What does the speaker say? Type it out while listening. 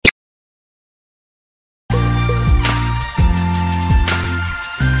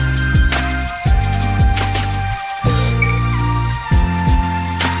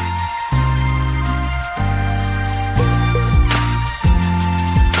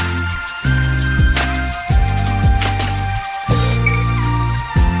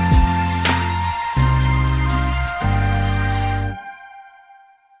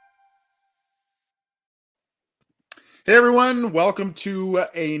Hey everyone, welcome to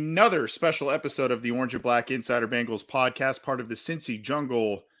another special episode of the Orange and Black Insider Bengals podcast, part of the Cincy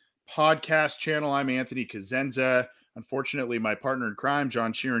Jungle podcast channel. I'm Anthony Cosenza. Unfortunately, my partner in crime,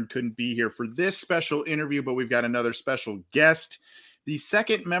 John Sheeran, couldn't be here for this special interview, but we've got another special guest, the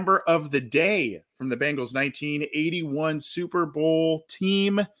second member of the day from the Bengals 1981 Super Bowl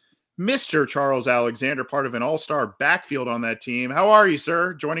team, Mr. Charles Alexander, part of an all-star backfield on that team. How are you,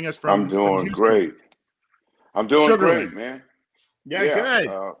 sir? Joining us I'm from doing Houston. great. I'm doing Sugarland. great, man. Yeah, good.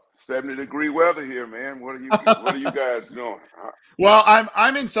 70-degree weather here, man. What are you guys doing? Well,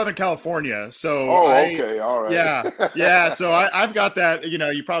 I'm in Southern California, so Okay, all right. So I've got that.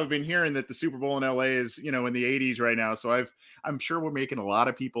 You've probably been hearing that the Super Bowl in LA is in the 80s right now. So I'm sure we're making a lot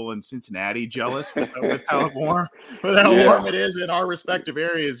of people in Cincinnati jealous with how warm it is in our respective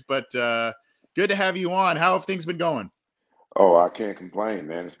areas. But good to have you on. How have things been going? Oh, I can't complain,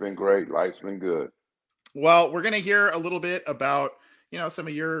 man. It's been great. Life's been good. Well, we're going to hear a little bit about, some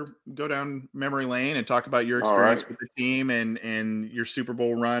of your go down memory lane and talk about your experience with the team and your Super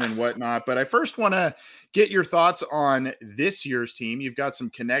Bowl run and whatnot. But I first want to get your thoughts on this year's team. You've got some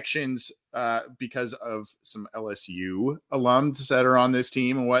connections because of some LSU alums that are on this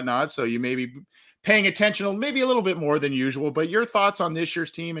team and whatnot. So you may be paying attention maybe a little bit more than usual, but your thoughts on this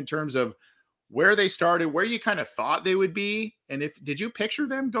year's team in terms of where they started, where you kind of thought they would be. And did you picture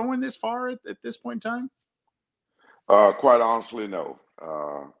them going this far at this point in time? Quite honestly, no.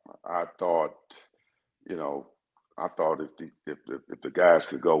 I thought, if the guys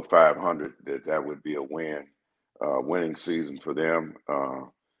could go 500, that would be a winning season for them.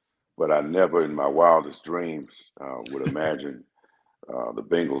 But I never, in my wildest dreams, would imagine the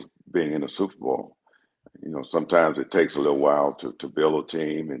Bengals being in the Super Bowl. Sometimes it takes a little while to build a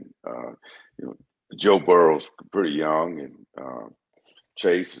team, and Joe Burrow's pretty young, and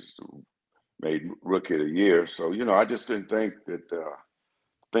Chase is made Rookie of the Year. So, I just didn't think that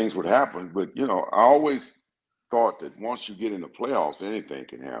things would happen. But, I always thought that once you get in the playoffs, anything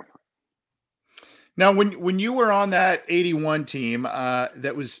can happen. Now, when you were on that 81 team,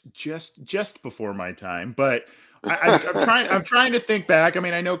 that was just before my time, but I'm trying to think back. I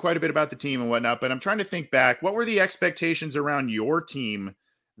mean, I know quite a bit about the team and whatnot, but I'm trying to think back. What were the expectations around your team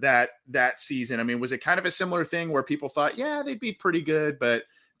that season? I mean, was it kind of a similar thing where people thought, yeah, they'd be pretty good, but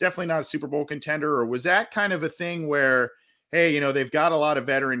definitely not a Super Bowl contender? Or was that kind of a thing where, hey, they've got a lot of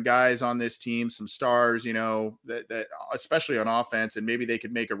veteran guys on this team, some stars, that especially on offense, and maybe they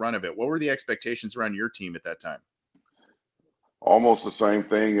could make a run of it? What were the expectations around your team at that time? Almost the same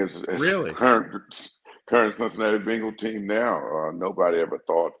thing as Really? current Cincinnati Bengal team now. Nobody ever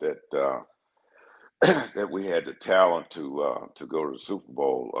thought that that we had the talent to go to the Super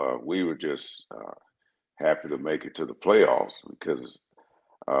Bowl. We were just happy to make it to the playoffs because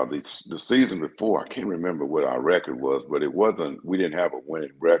the season before, I can't remember what our record was, but we didn't have a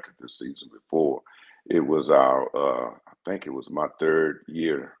winning record the season before. It was I think it was my third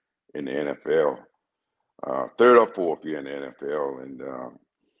year in the NFL, third or fourth year in the NFL. And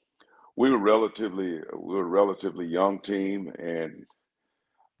we were a relatively young team. And,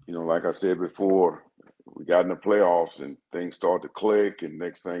 like I said before, we got in the playoffs and things started to click. And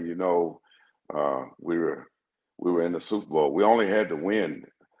next thing you know, we were in the Super Bowl. We only had to win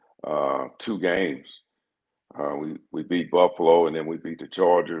 2 games. We beat Buffalo, and then we beat the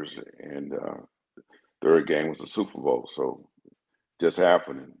Chargers, and third game was the Super Bowl. So just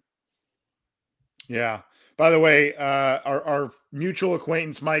happening. Yeah. By the way, our mutual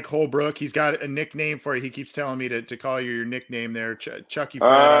acquaintance, Mike Holbrook, he's got a nickname for you. He keeps telling me to call you your nickname there, Chucky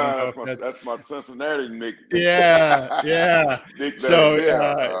Fred. I don't know that's my Cincinnati nickname. Yeah. Nickname, So,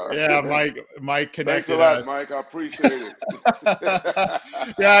 Mike connected. Thanks a lot, Mike. I appreciate it.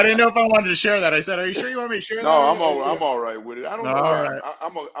 Yeah, I didn't know if I wanted to share that. I said, "Are you sure you want me to share that?" No, I'm all right with it. I don't know. Right.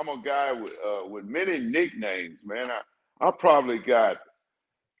 I'm a guy with many nicknames, man. I probably got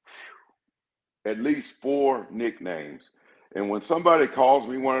at least 4 nicknames. And when somebody calls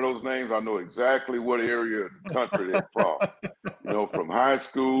me one of those names, I know exactly what area of the country they're from. From high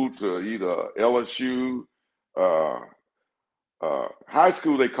school to either LSU. High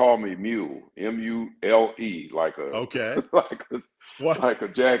school, they call me Mule, M-U-L-E, like a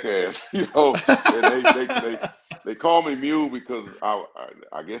jackass. And they call me Mule because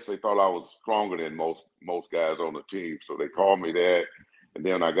I guess they thought I was stronger than most guys on the team, so they called me that. And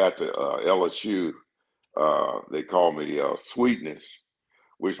then I got to LSU, they called me Sweetness,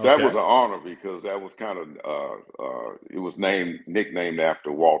 which that was an honor because that was kind of it was nicknamed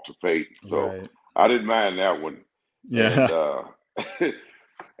after Walter Payton. So right. I didn't mind that one. Yeah. And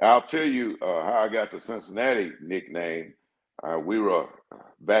I'll tell you how I got the Cincinnati nickname. We were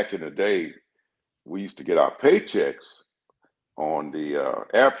back in the day. we used to get our paychecks on the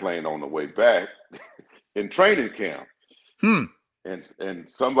airplane on the way back in training camp. Hmm. And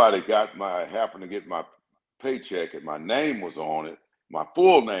somebody happened to get my paycheck, and my name was on it. My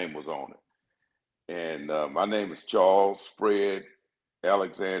full name was on it, and my name is Charles Fred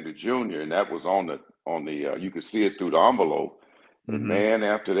Alexander Jr. And that was on the you could see it through the envelope. And Mm-hmm. man,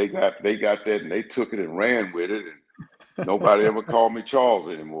 after they got that, and they took it and ran with it, and nobody ever called me Charles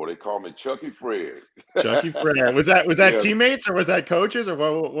anymore. They called me Chucky Fred. Chucky Fred. Was that Yeah, teammates or was that coaches or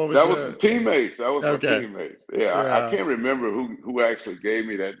what was that was the teammates. That was my okay. teammates. Yeah, I Yeah. can't remember who actually gave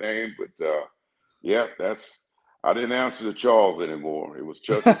me that name, but yeah, I didn't answer to Charles anymore. It was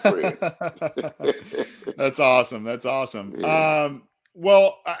Chucky Fred. That's awesome. That's awesome. Yeah.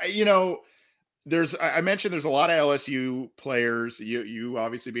 Well, I mentioned there's a lot of LSU players. You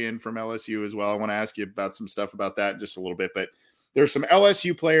obviously being from LSU as well. I want to ask you about some stuff about that in just a little bit, but there's some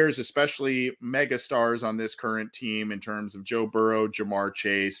LSU players, especially mega stars on this current team in terms of Joe Burrow, Jamar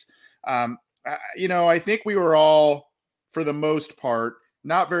Chase. I think we were all, for the most part,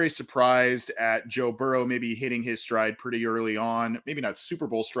 not very surprised at Joe Burrow maybe hitting his stride pretty early on. Maybe not Super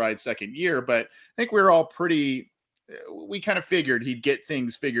Bowl stride second year, but I think we were all we kind of figured he'd get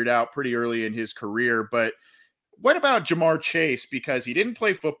things figured out pretty early in his career. But what about Jamar Chase? Because he didn't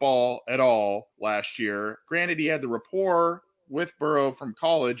play football at all last year. Granted, he had the rapport with Burrow from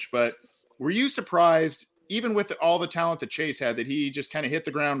college, but were you surprised, even with all the talent that Chase had, that he just kind of hit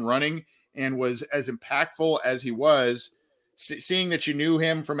the ground running and was as impactful as he was, seeing that you knew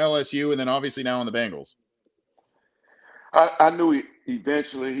him from LSU and then obviously now on the Bengals? I knew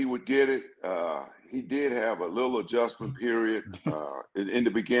eventually he would get it. He did have a little adjustment period in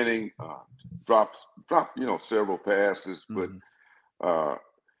the beginning. Dropped, several passes, but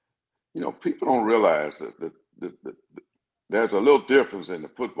people don't realize that there's a little difference in the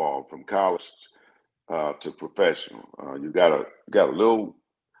football from college to professional. You got a little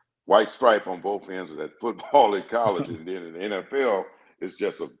white stripe on both ends of that football in college, and then in the NFL, it's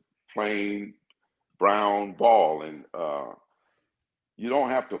just a plain brown ball, and you don't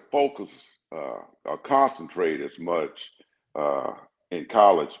have to focus or concentrate as much in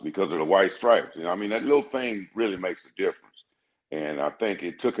college because of the white stripes. I mean, that little thing really makes a difference. And I think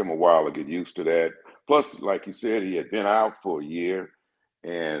it took him a while to get used to that. Plus, like you said, he had been out for a year,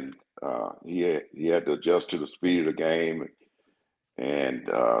 and he had to adjust to the speed of the game. And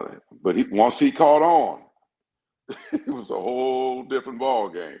but once he caught on, it was a whole different ball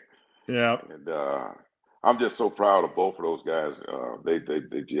game. Yeah. And I'm just so proud of both of those guys.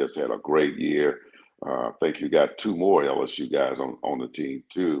 They just had a great year. I think you got two more LSU guys on the team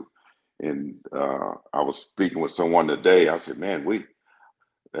too. And I was speaking with someone today. I said, "Man,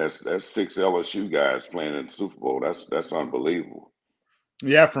 that's 6 LSU guys playing in the Super Bowl. That's unbelievable."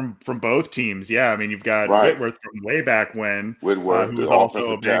 Yeah, from both teams. Yeah, I mean, you've got Right, Whitworth from way back when, Whitworth, who the was also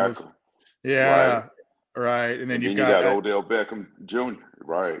a offensive Bengals. tackle. Right, Yeah, right. And then and you've then you got got Odell Beckham Jr.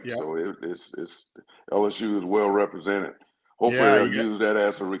 Right, yeah, so it's LSU is well represented. Hopefully, yeah, they'll use that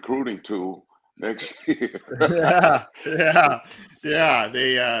as a recruiting tool next year. yeah.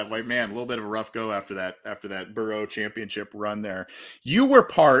 They man, a little bit of a rough go after that Burrow championship run there. You were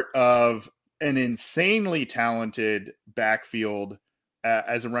part of an insanely talented backfield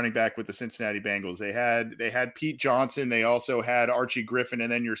as a running back with the Cincinnati Bengals. They had Pete Johnson, they also had Archie Griffin,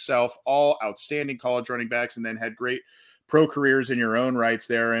 and then yourself, all outstanding college running backs, and then had great pro careers in your own rights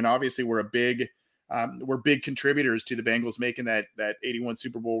there. And obviously we're big contributors to the Bengals making that 81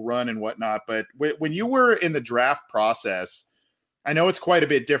 Super Bowl run and whatnot. But when you were in the draft process, I know it's quite a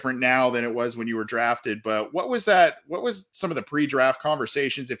bit different now than it was when you were drafted, but what was some of the pre-draft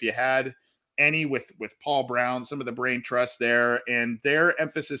conversations, if you had any, with Paul Brown, some of the brain trust there, and their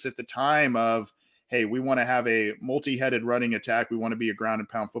emphasis at the time of, hey, we want to have a multi-headed running attack. We want to be a ground and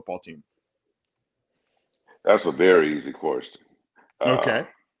pound football team. That's a very easy question. Okay.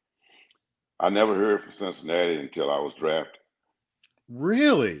 I never heard from Cincinnati until I was drafted.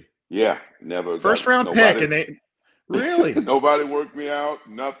 Really? Yeah, never First got round nobody. pick, and they really Nobody worked me out.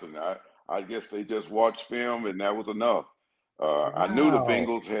 Nothing. I guess they just watched film, and that was enough. I knew wow. the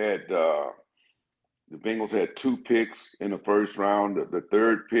Bengals had 2 picks in the first round, the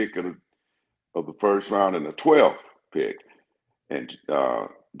third pick of the first round, and the 12th pick. And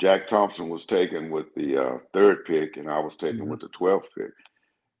Jack Thompson was taken with the third pick, and I was taken with the 12th pick.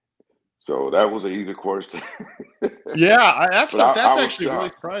 So that was an easy question. Yeah, But I that's was actually really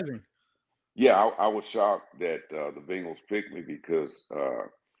shocked. surprising. Yeah, I was shocked that the Bengals picked me because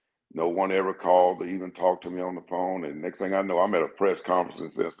no one ever called to even talk to me on the phone. And next thing I know, I'm at a press conference in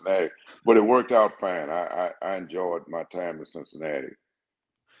Cincinnati. But it worked out fine. I enjoyed my time in Cincinnati.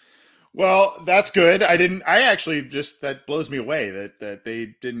 Well, that's good. I actually just, that blows me away that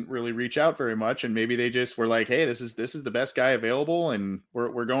they didn't really reach out very much, and maybe they just were like, hey, this is the best guy available, and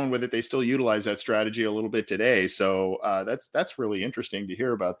we're going with it. They still utilize that strategy a little bit today. So that's really interesting to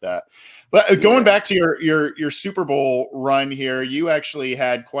hear about that. But going Yeah. back to your Super Bowl run here, you actually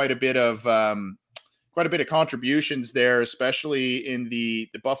had quite a bit of contributions there, especially in the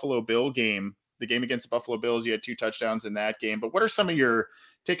Buffalo Bill game, the game against the Buffalo Bills. You had 2 touchdowns in that game. But what are some of your,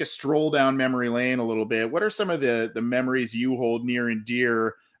 take a stroll down memory lane a little bit? What are some of the memories you hold near and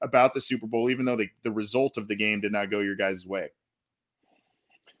dear about the Super Bowl, even though the result of the game did not go your guys' way?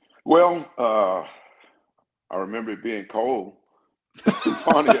 Well, I remember it being cold in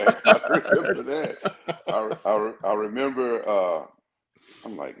Pontiac. I remember that. I remember.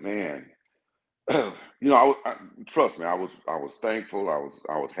 I'm like, man, trust me. I was thankful.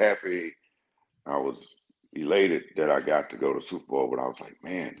 I was happy. I was elated that I got to go to Super Bowl. But I was like,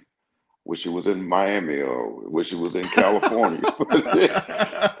 man, wish it was in Miami or wish it was in California.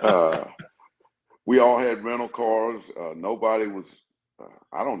 uh, we all had rental cars. Nobody was.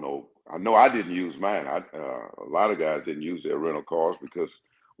 I don't know. I know I didn't use mine. A lot of guys didn't use their rental cars because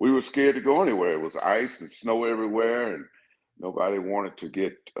we were scared to go anywhere. It was ice and snow everywhere, and nobody wanted to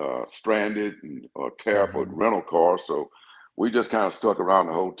get stranded or tear up a Mhm. rental car. So we just kind of stuck around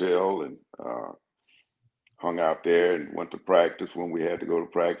the hotel and hung out there and went to practice when we had to go to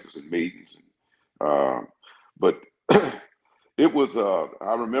practice and meetings. Uh, but it was.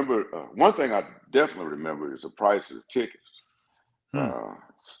 I remember one thing I definitely remember is the price of the tickets. Hmm. uh,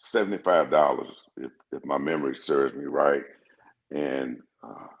 $75, if my memory serves me right. And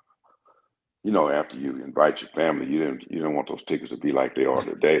after you invite your family, you don't want those tickets to be like they are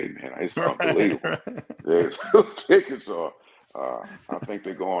today, man. It's Right, unbelievable. right. Those tickets are, I think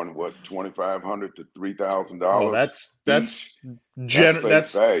they're going what, $2,500 to Well, $3,000 that's each. That's face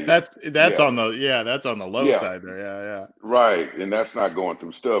that's value. Yeah, on the, yeah, that's on the low yeah, side there. Yeah, right. And that's not going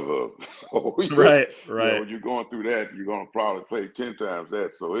through StubHub. So yeah. Right, right. when you're going through that, you're going to probably pay 10 times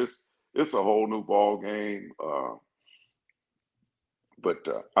that. So it's a whole new ball game. But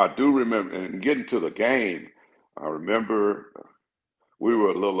I do remember, and getting to the game, I remember we were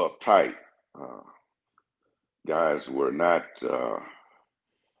a little uptight. Uh, Guys were not,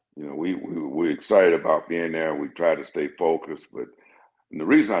 we were excited about being there. We tried to stay focused, but and the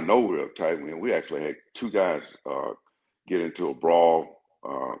reason I know we were uptight, we actually had 2 guys get into a brawl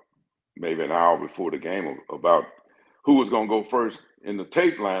maybe an hour before the game about who was going to go first in the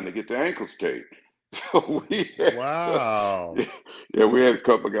tape line to get the ankles taped. So Wow. yeah, we had a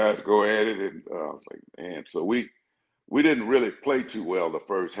couple of guys go at it, and I was like, man. So we didn't really play too well the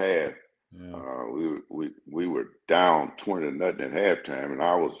first half. Yeah. We were down 20 to nothing at halftime, and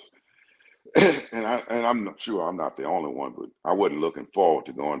I was, and I'm not sure I'm not the only one, but I wasn't looking forward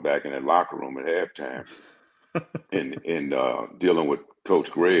to going back in that locker room at halftime and dealing with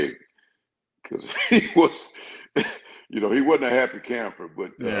Coach Greg because he was, he wasn't a happy camper,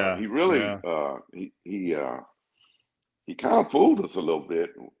 but Yeah, he really yeah. he kind of fooled us a little bit.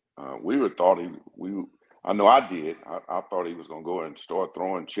 We were thought he we I know I did. I thought he was going to go and start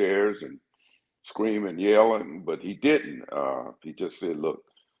throwing chairs and screaming, yelling, but he didn't. He just said, "Look,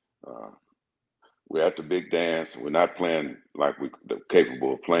 uh, we're at the big dance. We're not playing like we're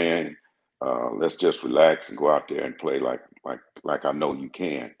capable of playing. Let's just relax and go out there and play like I know you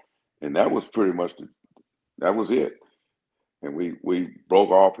can." And that was pretty much that was it. And we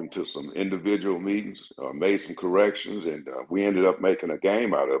broke off into some individual meetings, made some corrections, and we ended up making a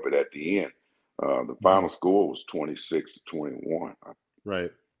game out of it at the end. The final Mhm. score was 26-21.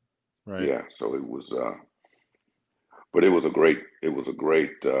 Right, right. Yeah, so it was, but it was a great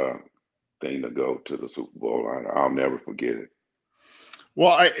thing to go to the Super Bowl. I'll never forget it.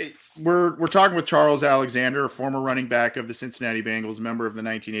 Well, we're talking with Charles Alexander, former running back of the Cincinnati Bengals, member of the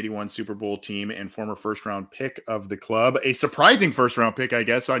 1981 Super Bowl team, and former first round pick of the club. A surprising first round pick, I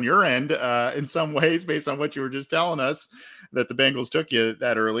guess, on your end, in some ways, based on what you were just telling us, that the Bengals took you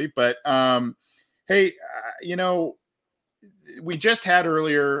that early. But hey, we just had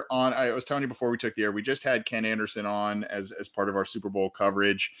earlier on, I was telling you before we took the air, we just had Ken Anderson on as part of our Super Bowl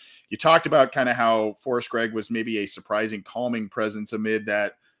coverage. You talked about kind of how Forrest Gregg was maybe a surprising calming presence amid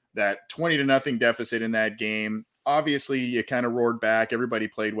that 20-0 deficit in that game. Obviously, you kind of roared back. Everybody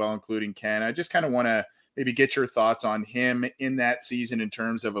played well, including Ken. I just kind of want to maybe get your thoughts on him in that season in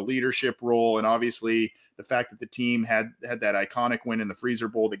terms of a leadership role, and obviously the fact that the team had that iconic win in the Freezer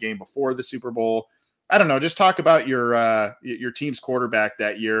Bowl the game before the Super Bowl. I don't know. Just talk about your team's quarterback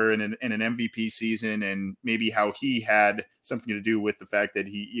that year in an MVP season, and maybe how he had something to do with the fact that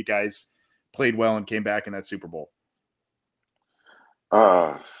you guys played well and came back in that Super Bowl.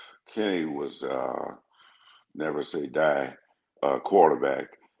 Uh, Kenny was never say die quarterback.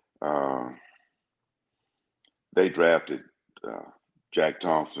 Uh, they drafted Jack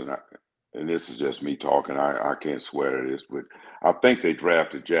Thompson, and this is just me talking. I can't swear to this, but I think they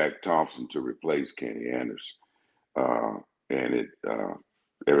drafted Jack Thompson to replace Kenny Anderson. And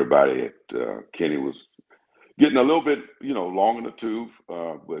everybody at Kenny was getting a little bit, long in the tooth,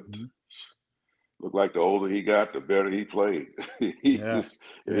 but Mhm. looked like the older he got, the better he played. Yeah. He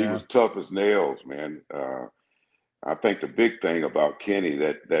Yeah. was tough as nails, man. I think the big thing about Kenny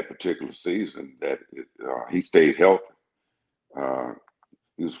that particular season that he stayed healthy. Uh,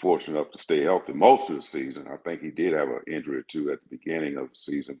 he was fortunate enough to stay healthy most of the season. I think he did have an injury or two at the beginning of the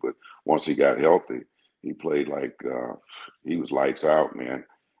season, but once he got healthy, he played like he was lights out, man.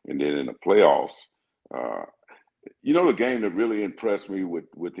 And then in the playoffs, uh, the game that really impressed me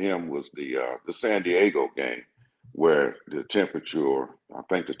with him was the San Diego game, where I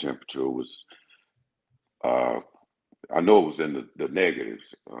think the temperature was, I know it was in the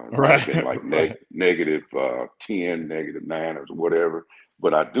negatives. It might have been Right. like Right. negative 10, -9 or whatever.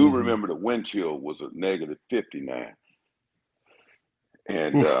 But I do Mhm. remember the wind chill was a negative 59.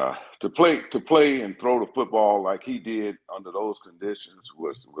 And Oof. to play and throw the football like he did under those conditions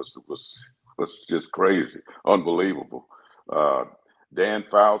was just crazy, unbelievable. Uh, Dan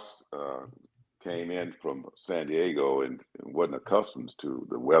Faust came in from San Diego and wasn't accustomed to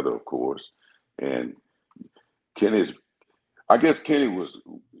the weather, of course. And Kenny's, I guess Kenny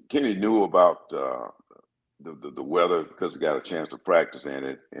knew about the weather because he got a chance to practice in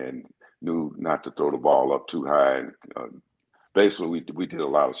it and knew not to throw the ball up too high. And basically, we did a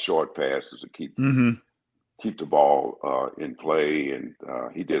lot of short passes to Mhm. keep the ball in play, and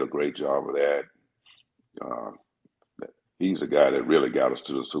he did a great job of that. Uh, he's a guy that really got us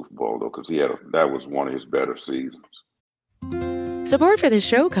to the Super Bowl, though, because that was one of his better seasons. Support for this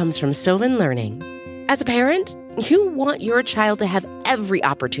show comes from Sylvan Learning. As a parent, you want your child to have every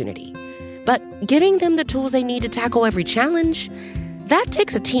opportunity, but giving them the tools they need to tackle every challenge, that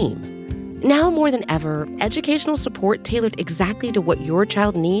takes a team. Now more than ever, educational support tailored exactly to what your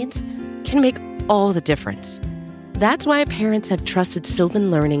child needs can make all the difference. That's why parents have trusted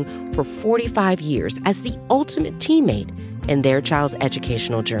Sylvan Learning for 45 years as the ultimate teammate in their child's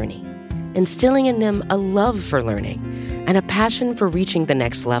educational journey, instilling in them a love for learning and a passion for reaching the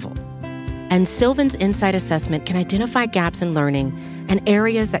next level. And Sylvan's Insight Assessment can identify gaps in learning and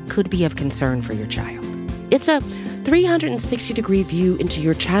areas that could be of concern for your child. It's a 360-degree view into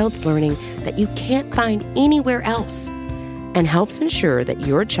your child's learning that you can't find anywhere else, and helps ensure that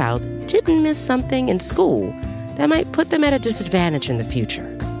your child didn't miss something in school that might put them at a disadvantage in the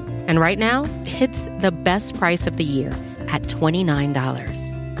future. And right now, it's the best price of the year at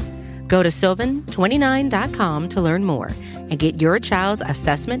 $29. Go to sylvan29.com to learn more and get your child's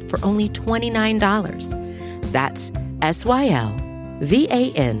assessment for only $29. That's SYLVAN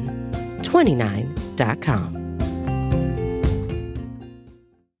 29.com.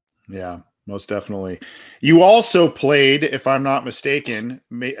 Yeah, most definitely. You also played, if I'm not mistaken,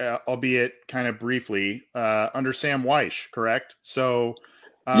 albeit kind of briefly, under Sam Weish, correct? So,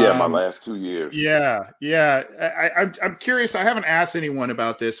 Yeah, my last 2 years. yeah. I'm curious. I haven't asked anyone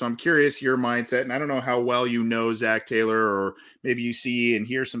about this, so I'm curious your mindset. And I don't know how well you know Zach Taylor, or maybe you see and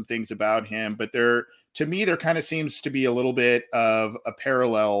hear some things about him. But to me, there kind of seems to be a little bit of a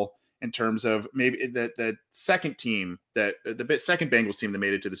parallel in terms of maybe the second team, the second Bengals team that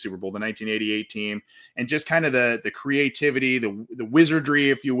made it to the Super Bowl, the 1988 team, and just kind of the creativity, the wizardry,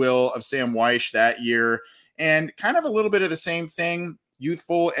 if you will, of Sam Weish that year, and kind of a little bit of the same thing.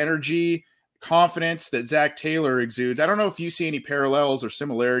 Youthful energy, confidence that Zach Taylor exudes. I don't know if you see any parallels or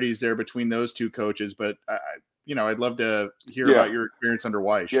similarities there between those two coaches, but I'd love to hear Yeah, about your experience under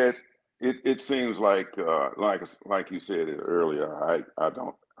Weish. yeah. It seems like you said it earlier.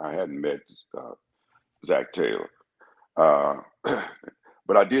 I hadn't met Zach Taylor, uh,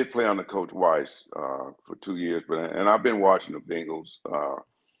 but I did play under Coach Weiss for 2 years. And I've been watching the Bengals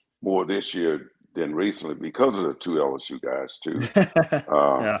more this year than recently because of the two LSU guys too.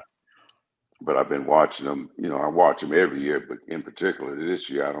 Uh, Yeah. but I've been watching them. I watch them every year, but in particular this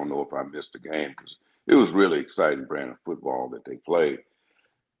year, I don't know if I missed a game because it was really exciting brand of football that they played.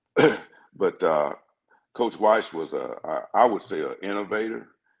 But Coach Weiss was I would say, an innovator.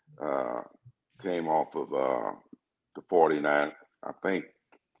 Uh, Came off of the 49. I think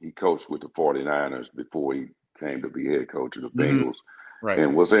he coached with the 49ers before he came to be head coach of the Mhm. Bengals, Right.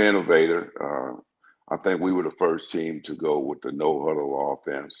 and was an innovator. I think we were the first team to go with the no huddle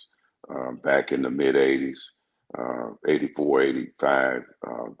offense back in the mid 80s, 84, 85,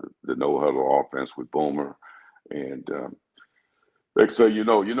 the no huddle offense with Boomer. And Like, so you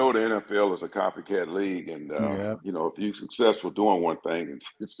know the NFL is a copycat league, and Yeah. if you're successful doing one thing, and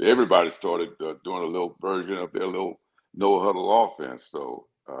everybody started doing a little version of their little no huddle offense. So,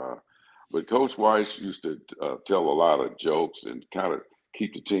 but Coach Weiss used to tell a lot of jokes and kind of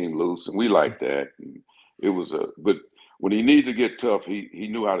keep the team loose, and we liked that. And it was but when he needed to get tough, he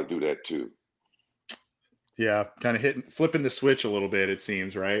knew how to do that too. Yeah, kind of flipping the switch a little bit, it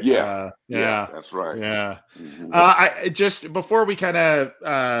seems, right? Yeah, Yeah, that's right. yeah. Mm-hmm. I just before we kind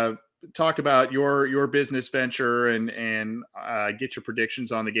of talk about your business venture and get your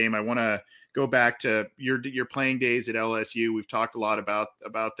predictions on the game, I want to go back to your playing days at LSU. We've talked a lot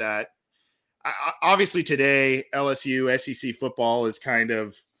about that. Obviously, today LSU SEC football is kind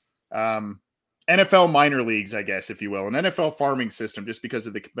of NFL minor leagues, I guess, if you will, an NFL farming system, just because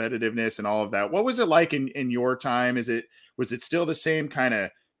of the competitiveness and all of that. What was it like in your time? Was it still the same kind of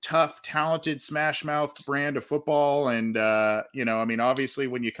tough, talented, smash mouth brand of football? And I mean, obviously,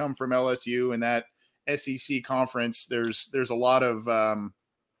 when you come from LSU and that SEC conference, there's a lot of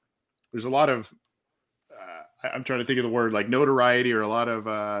I'm trying to think of the word, like notoriety, or a lot of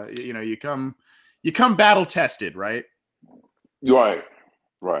you come battle tested, right? Right,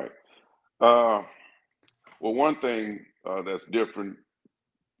 right. Well, one thing that's different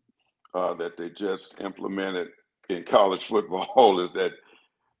that they just implemented in college football is that,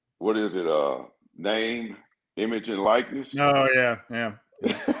 what is it? Name, image, and likeness. Oh yeah.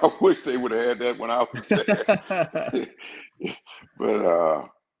 I wish they would have had that when I was there. But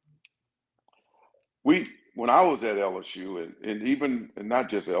when I was at LSU, and even and not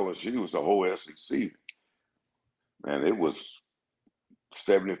just LSU, it was the whole SEC. Man, it was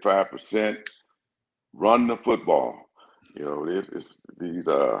 75% run the football. It's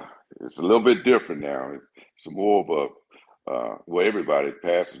a little bit different now. It's more of a everybody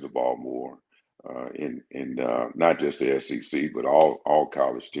passes the ball more in not just the SEC, but all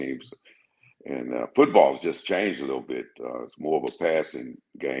college teams. And football's just changed a little bit. It's more of a passing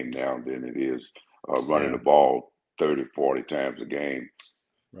game now than it is running the ball 30, 40 times a game,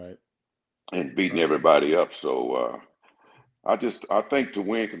 right, and beating everybody up. So I think to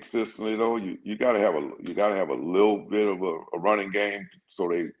win consistently though, you got to have a little bit of a running game so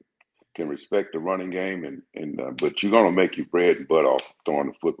they can respect the running game, but you're gonna make your bread and butter off throwing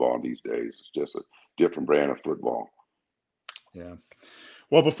the football these days. It's just a different brand of football. Yeah.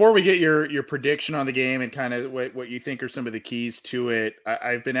 Well, before we get your prediction on the game and kind of what you think are some of the keys to it,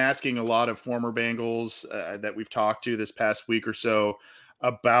 I've been asking a lot of former Bengals that we've talked to this past week or so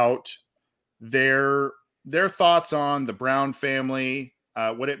about their thoughts on the Brown family,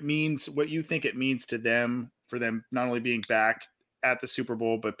 what it means, what you think it means to them, for them not only being back at the Super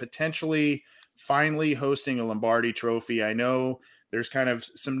Bowl, but potentially finally hosting a Lombardi Trophy. I know there's kind of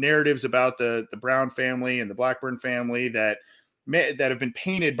some narratives about the Brown family and the Blackburn family that have been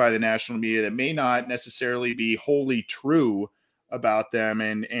painted by the national media that may not necessarily be wholly true about them.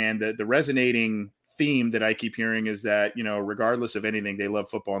 And the resonating theme that I keep hearing is that, regardless of anything, they love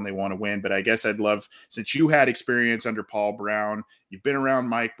football and they want to win. But I guess I'd love, since you had experience under Paul Brown, you've been around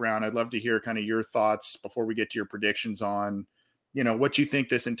Mike Brown, I'd love to hear kind of your thoughts before we get to your predictions on, what you think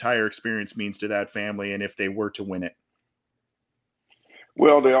this entire experience means to that family and if they were to win it.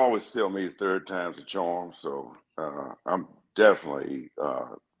 Well, they always tell me the third time's a charm. So I'm definitely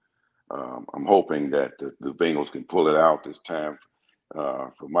I'm hoping that the Bengals can pull it out this time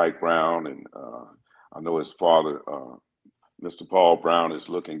for Mike Brown. And I know his father, Mr. Paul Brown, is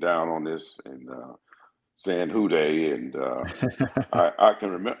looking down on this and saying "Who they?" And I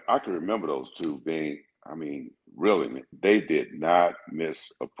can remember those two being. I mean, really, they did not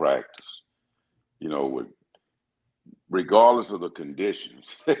miss a practice. Regardless of the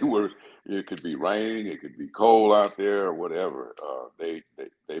conditions, it could be raining, it could be cold out there, or whatever. They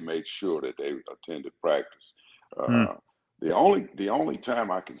made sure that they attended practice. The only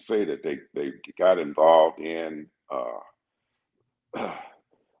time I can say that they got involved in,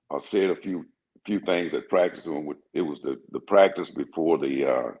 I'll say a few things at practice. It was the practice before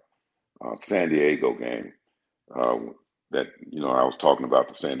the San Diego game. That I was talking about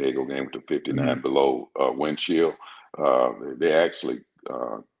the San Diego game with the 59 below wind chill. They actually,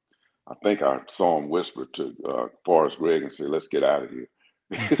 I think I saw him whisper to Forrest Gregg and say, "Let's get out of here.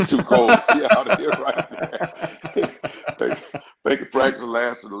 It's too cold to get out of here right now." I think the practice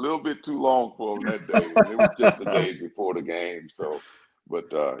lasted a little bit too long for them that day. And it was just the day before the game. So, but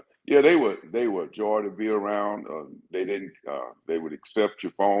they were a joy to be around. They would accept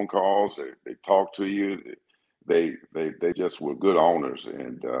your phone calls. They talk to you. They just were good owners,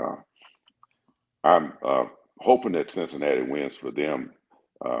 and I'm hoping that Cincinnati wins for them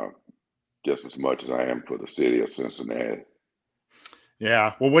just as much as I am for the city of Cincinnati.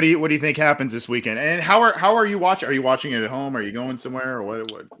 Yeah. Well, what do you think happens this weekend? And how are you watching? Are you watching it at home? Are you going somewhere, or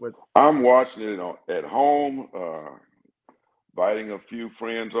what? I'm watching it at home, inviting a few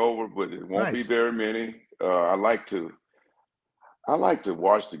friends over, but it won't be Nice. very many. I like to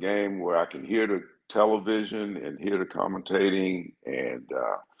watch the game where I can hear the television and hear the commentating and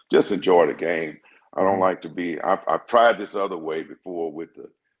just enjoy the game. I don't Hmm. like to be. I've tried this other way before with the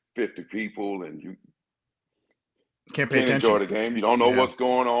 50 people, and you Can't pay can't enjoy attention. the game. You don't know Yeah. what's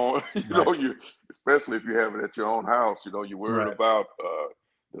going on. Right. You especially if you have it at your own house. You're worried Right. about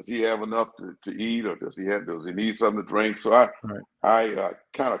does he have enough to eat, or does he need something to drink? So I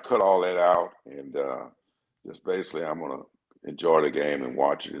kind of cut all that out and just basically I'm gonna enjoy the game and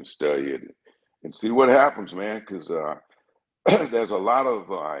watch it and study it and see what happens, man. Because there's a lot of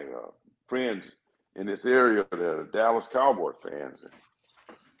my friends in this area that are Dallas Cowboy fans.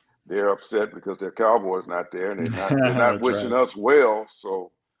 They're upset because their Cowboys not there, and they're not That's wishing right. us well.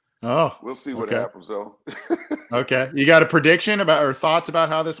 So Oh, we'll see what okay. happens, though. Okay. You got a prediction about or thoughts about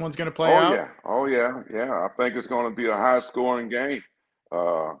how this one's going to play Oh out? yeah, oh yeah, yeah. I think it's going to be a high-scoring game.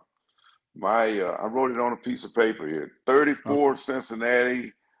 Uh, I wrote it on a piece of paper here: Okay. 34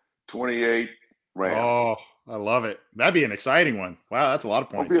 Cincinnati, 28 Rams. Oh, I love it. That'd be an exciting one. Wow, that's a lot of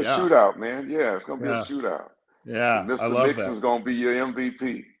It's gonna be points. a Yeah. shootout, man. Yeah, it's gonna be a Yeah. shootout. And Yeah. I Mr. love that. Nixon's gonna be your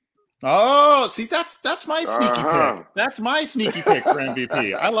MVP. Oh, see, that's my sneaky pick. Uh-huh. That's my sneaky pick for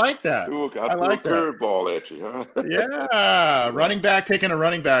MVP. I like that. Look, I I threw a like that. curveball at you, huh? Yeah. Yeah. Running back, picking a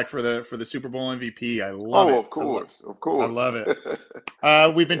running back for the Super Bowl MVP. I love Oh, it. of I, lo- course, of I course. love it.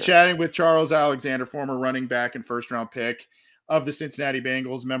 We've been Yeah. chatting with Charles Alexander, former running back and first round pick of the Cincinnati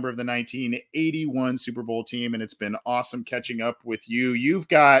Bengals, member of the 1981 Super Bowl team. And it's been awesome catching up with you. You've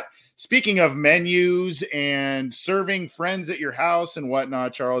got, speaking of menus and serving friends at your house and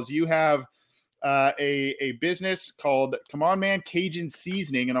whatnot, Charles, you have a business called Come On Man Cajun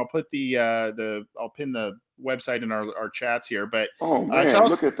Seasoning. And I'll put I'll pin the website in our chats here. But Oh tell man, us,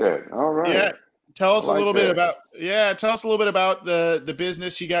 look at that. All yeah, right. tell I us a like little bit that. about the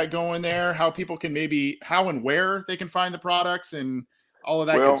business you got going there, how people can how and where they can find the products and all of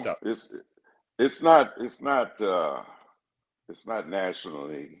that good Well, stuff. it's not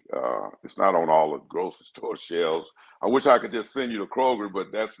nationally. It's not on all the grocery store shelves. I wish I could just send you to Kroger,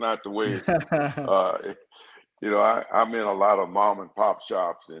 but that's not the way it's. Uh, I'm in a lot of mom and pop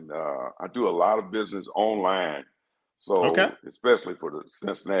shops, and I do a lot of business online. Okay. So, especially for the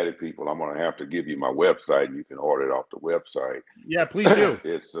Cincinnati people, I'm going to have to give you my website, and you can order it off the website. Yeah, please do.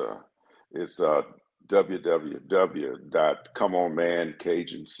 It's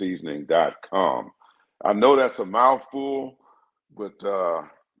www.comeonmancajunseasoning.com. I know that's a mouthful, but I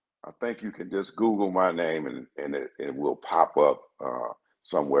think you can just Google my name and it will pop up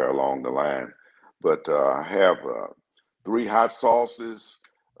somewhere along the line. But I have 3 hot sauces.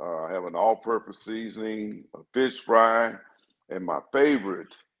 I have an all-purpose seasoning, a fish fry, and my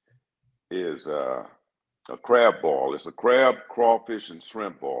favorite is a crab ball. It's a crab, crawfish, and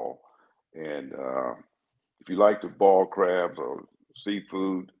shrimp ball. And if you like to ball crabs or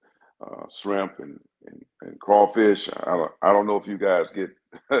seafood, shrimp and crawfish, I don't know if you guys get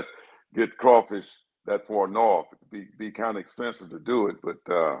get crawfish that far north. It'd be kind of expensive to do it, but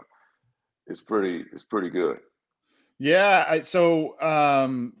it's pretty good. Yeah.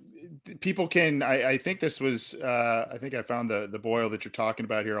 People can, I think this was, I think I found the boil that you're talking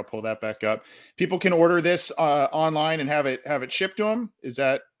about here. I'll pull that back up. People can order this online and have it shipped to them. Is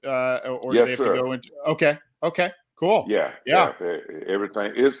that, or do they Yes, have to sir. go into, okay. Okay, cool. Yeah, Yeah. yeah.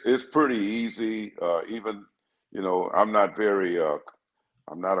 Everything it's pretty easy. Even I'm not very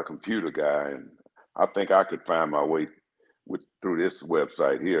I'm not a computer guy, and I think I could find my way through this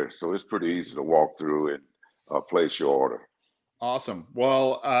website here. So it's pretty easy to walk through and place your order. Awesome.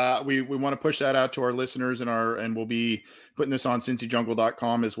 Well, we want to push that out to our listeners and we'll be putting this on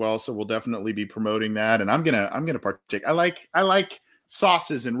cincyjungle.com as well. So we'll definitely be promoting that. And I'm gonna partake. I like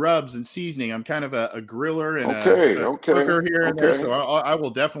sauces and rubs and seasoning. I'm kind of a griller and Okay, a okay, cooker here and there. okay. So I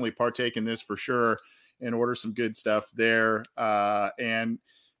will definitely partake in this for sure and order some good stuff there. And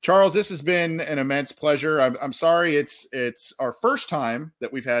Charles, this has been an immense pleasure. I'm sorry it's our first time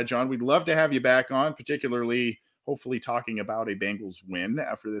that we've had John. We'd love to have you back on, particularly hopefully talking about a Bengals win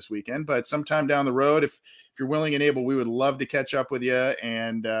after this weekend. But sometime down the road, if you're willing and able, we would love to catch up with you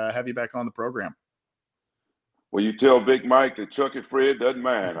and have you back on the program. Well, you tell Big Mike that Chucky Fred doesn't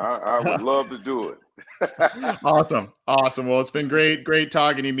mind. I would love to do it. Awesome. Well, it's been great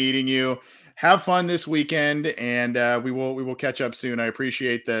talking to you, meeting you. Have fun this weekend, and we will catch up soon. I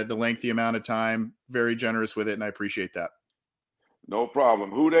appreciate the lengthy amount of time. Very generous with it, and I appreciate that. No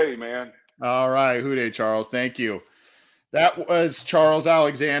problem. Who dey, man? All right. Hoo day, Charles. Thank you. That was Charles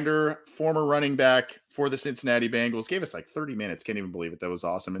Alexander, former running back for the Cincinnati Bengals. Gave us like 30 minutes. Can't even believe it. That was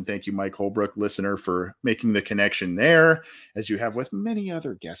awesome. And thank you, Mike Holbrook, listener, for making the connection there, as you have with many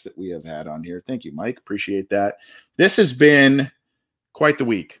other guests that we have had on here. Thank you, Mike. Appreciate that. This has been quite the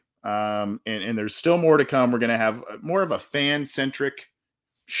week. And there's still more to come. We're going to have more of a fan-centric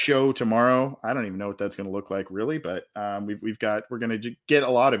show tomorrow. I don't even know what that's going to look like really, but we're going to get a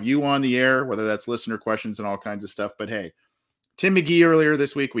lot of you on the air, whether that's listener questions and all kinds of stuff. But hey, Tim McGee earlier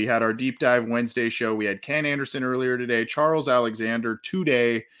this week, we had our Deep Dive Wednesday show. We had Ken Anderson earlier today, Charles Alexander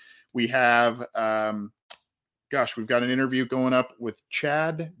today. We have, we've got an interview going up with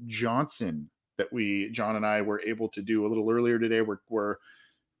Chad Johnson that John and I were able to do a little earlier today. We're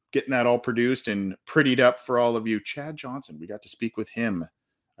getting that all produced and prettied up for all of you. Chad Johnson, we got to speak with him.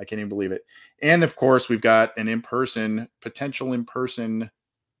 I can't even believe it. And of course, we've got an potential in-person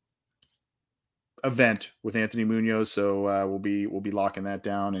event with Anthony Munoz. So we'll be locking that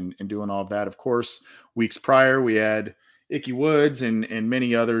down and doing all of that. Of course, weeks prior, we had Icky Woods and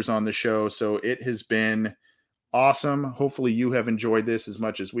many others on the show. So it has been awesome. Hopefully you have enjoyed this as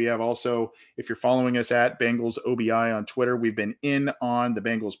much as we have. Also, if you're following us at Bengals OBI on Twitter, we've been in on the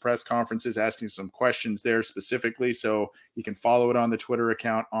Bengals press conferences, asking some questions there specifically. So you can follow it on the Twitter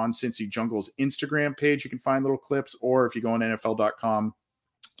account, on Cincy Jungle's Instagram page. You can find little clips, or if you go on NFL.com,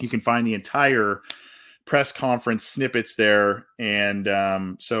 you can find the entire press conference snippets there. And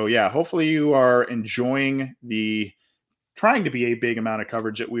hopefully you are enjoying trying to be a big amount of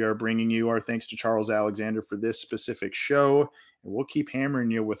coverage that we are bringing you. Our thanks to Charles Alexander for this specific show. And we'll keep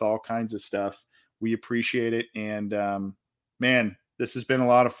hammering you with all kinds of stuff. We appreciate it. And man, this has been a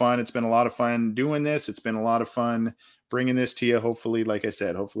lot of fun. It's been a lot of fun doing this. It's been a lot of fun bringing this to you. Hopefully, like I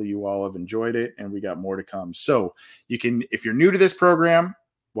said, hopefully you all have enjoyed it, and we got more to come. So you can, if you're new to this program,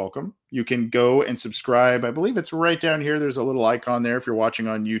 welcome. You can go and subscribe. I believe it's right down here. There's a little icon there. If you're watching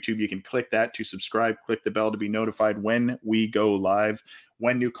on YouTube, you can click that to subscribe. Click the bell to be notified when we go live,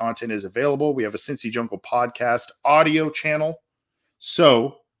 when new content is available. We have a Cincy Jungle podcast audio channel.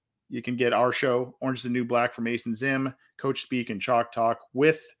 So you can get our show, Orange is the New Black, from Mason Zim, Coach Speak, and Chalk Talk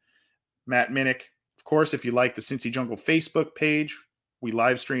with Matt Minnick. Of course, if you like the Cincy Jungle Facebook page, we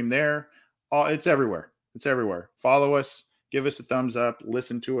live stream there. It's everywhere. It's everywhere. Follow us. Give us a thumbs up.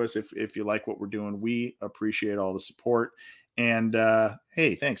 Listen to us if you like what we're doing. We appreciate all the support. And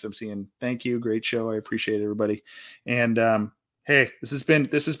hey, thanks. Thank you. Great show. I appreciate everybody. And hey, this has been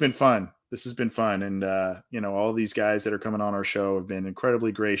fun. This has been fun. And all these guys that are coming on our show have been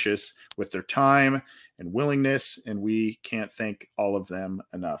incredibly gracious with their time and willingness, and we can't thank all of them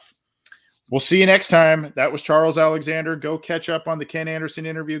enough. We'll see you next time. That was Charles Alexander. Go catch up on the Ken Anderson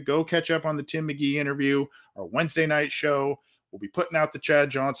interview. Go catch up on the Tim McGee interview, our Wednesday night show. We'll be putting out the Chad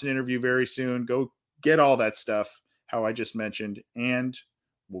Johnson interview very soon. Go get all that stuff, how I just mentioned, and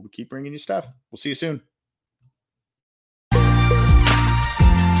we'll keep bringing you stuff. We'll see you soon.